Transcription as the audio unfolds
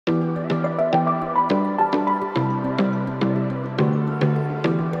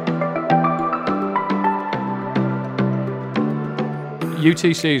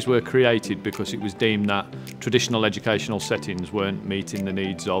UTCs were created because it was deemed that traditional educational settings weren't meeting the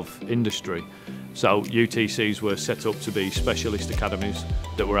needs of industry. So UTCs were set up to be specialist academies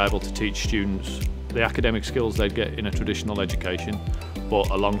that were able to teach students the academic skills they'd get in a traditional education, but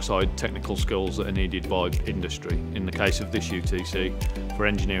alongside technical skills that are needed by industry. In the case of this UTC, for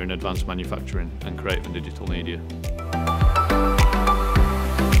engineering, advanced manufacturing and creative and digital media.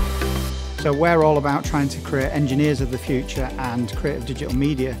 So we're all about trying to create engineers of the future and creative digital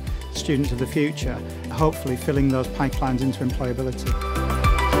media students of the future, hopefully filling those pipelines into employability.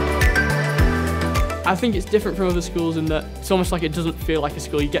 I think it's different from other schools in that it's almost like it doesn't feel like a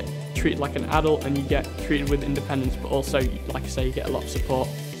school. You get treated like an adult and you get treated with independence, but also, like I say, you get a lot of support.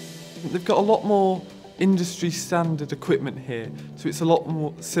 They've got a lot more industry standard equipment here, so it's a lot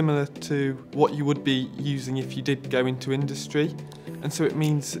more similar to what you would be using if you did go into industry, and so it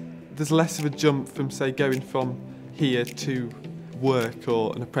means there's less of a jump from, say, going from here to work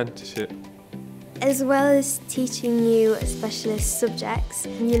or an apprenticeship. As well as teaching you specialist subjects,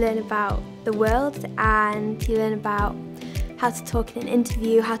 you learn about the world and you learn about how to talk in an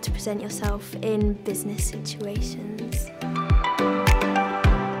interview, how to present yourself in business situations.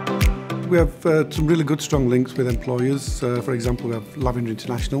 We have some really good strong links with employers. For example, we have Lavender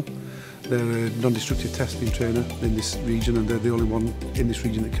International. They're a non-destructive testing trainer in this region, and they're the only one in this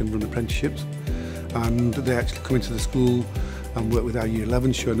region that can run apprenticeships. And they actually come into the school and work with our Year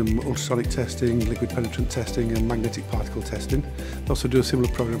 11, showing them ultrasonic testing, liquid penetrant testing and magnetic particle testing. They also do a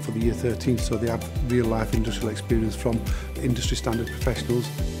similar programme for the Year 13, so they have real-life industrial experience from industry standard professionals.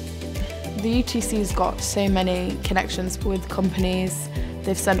 The UTC's got so many connections with companies.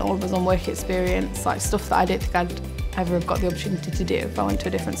 They've sent all of us on work experience, like stuff that I don't think I'd ever have got the opportunity to do if I went to a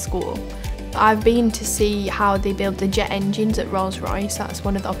different school. I've been to see how they build the jet engines at Rolls-Royce. That's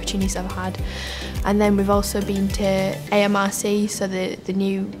one of the opportunities I've had. And then we've also been to AMRC, so the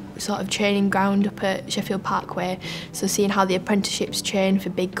new sort of training ground up at Sheffield Parkway, so seeing how the apprenticeships train for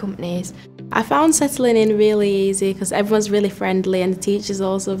big companies. I found settling in really easy because everyone's really friendly and the teachers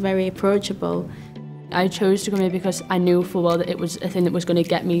also very approachable. I chose to come here because I knew full well that it was a thing that was going to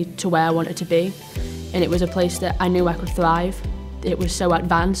get me to where I wanted to be, and it was a place that I knew I could thrive. It was so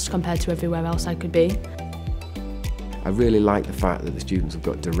advanced compared to everywhere else I could be. I really like the fact that the students have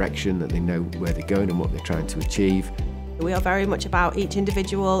got direction, that they know where they're going and what they're trying to achieve. We are very much about each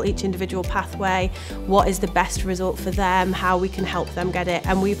individual pathway, what is the best result for them, how we can help them get it,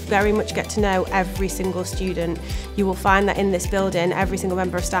 and we very much get to know every single student. You will find that in this building, every single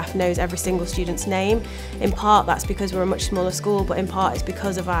member of staff knows every single student's name. In part that's because we're a much smaller school, but in part it's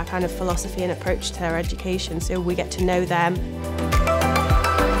because of our kind of philosophy and approach to their education, so we get to know them.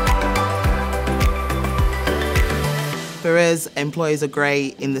 For us, employers are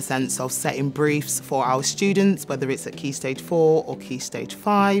great in the sense of setting briefs for our students, whether it's at Key Stage 4 or Key Stage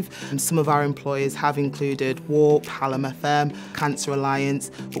 5. And some of our employers have included Warp, Hallam FM, Cancer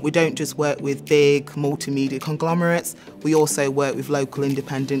Alliance, but we don't just work with big multimedia conglomerates, we also work with local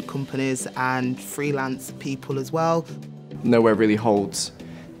independent companies and freelance people as well. Nowhere really holds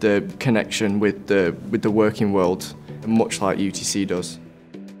the connection with the working world, much like UTC does.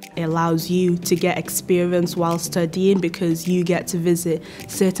 It allows you to get experience while studying because you get to visit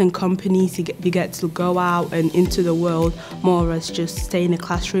certain companies, you get to go out and into the world more or less just stay in a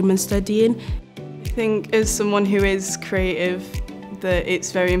classroom and studying. I think as someone who is creative that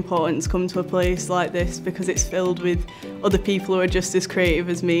it's very important to come to a place like this because it's filled with other people who are just as creative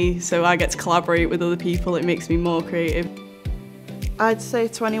as me, so I get to collaborate with other people, it makes me more creative. I'd say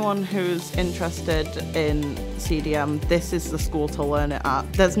to anyone who's interested in CDM, this is the school to learn it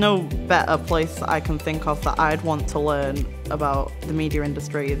at. There's no better place that I can think of that I'd want to learn about the media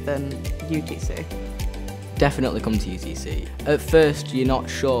industry than UTC. Definitely come to UTC. At first you're not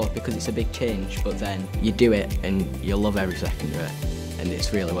sure because it's a big change, but then you do it and you'll love every second of it, and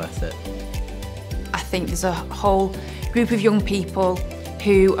it's really worth it. I think there's a whole group of young people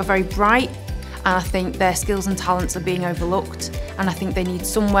who are very bright, and I think their skills and talents are being overlooked, and I think they need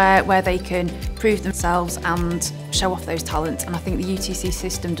somewhere where they can prove themselves and show off those talents, and I think the UTC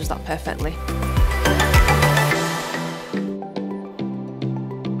system does that perfectly.